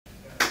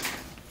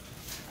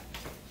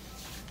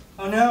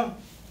Oh no!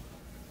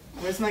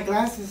 Where's my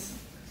glasses?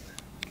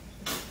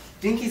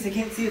 Dinkies, I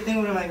can't see a thing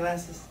with my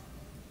glasses.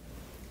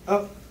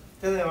 Oh,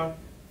 there they are.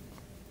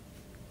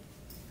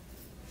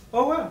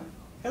 Oh wow!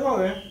 Hello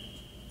there.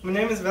 My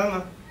name is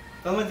Velma.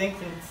 Velma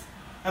Dinkins.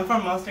 I'm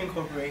from Monster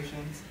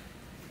Incorporations.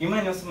 You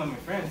might know some of my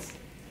friends.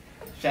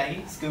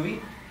 Shaggy,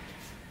 Scooby,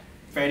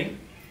 Freddy,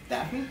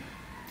 Daphne.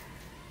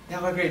 They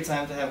have a great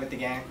time to have with the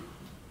gang.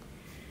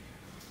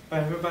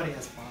 But everybody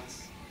has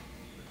flaws.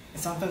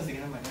 And sometimes they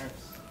get on my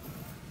nerves.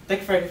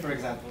 Take Freddy, for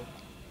example.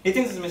 He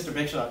thinks he's Mr.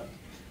 Big Shot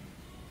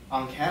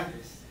on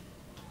campus.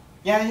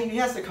 Yeah, he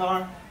has the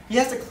car, he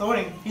has the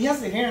clothing, he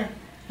has the hair,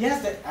 he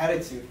has the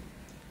attitude.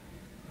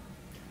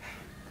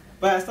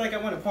 But it's like I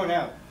want to point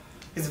out,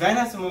 his van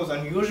has the most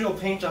unusual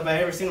paint job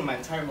I've ever seen in my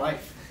entire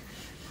life.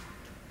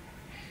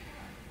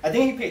 I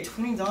think he paid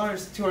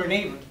 $20 to our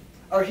neighbor,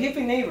 our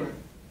hippie neighbor,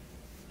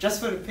 just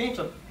for the paint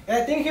job. And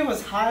I think he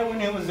was high when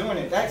he was doing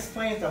it. That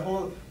explains the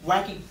whole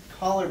wacky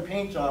color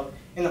paint job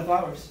in the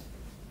flowers.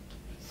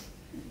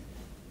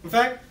 In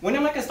fact, when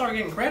am I gonna start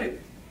getting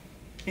credit?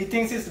 He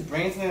thinks he's the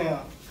brains in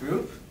a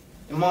group,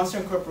 the Monster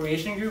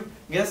Incorporation group.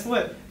 Guess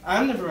what?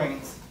 I'm the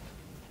brains.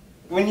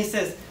 When he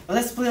says,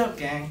 let's split up,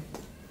 gang,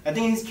 I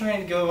think he's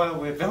trying to go out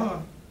with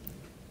Velma.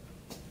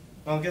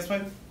 Well, guess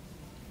what?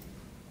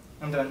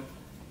 I'm done.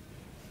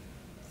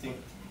 See.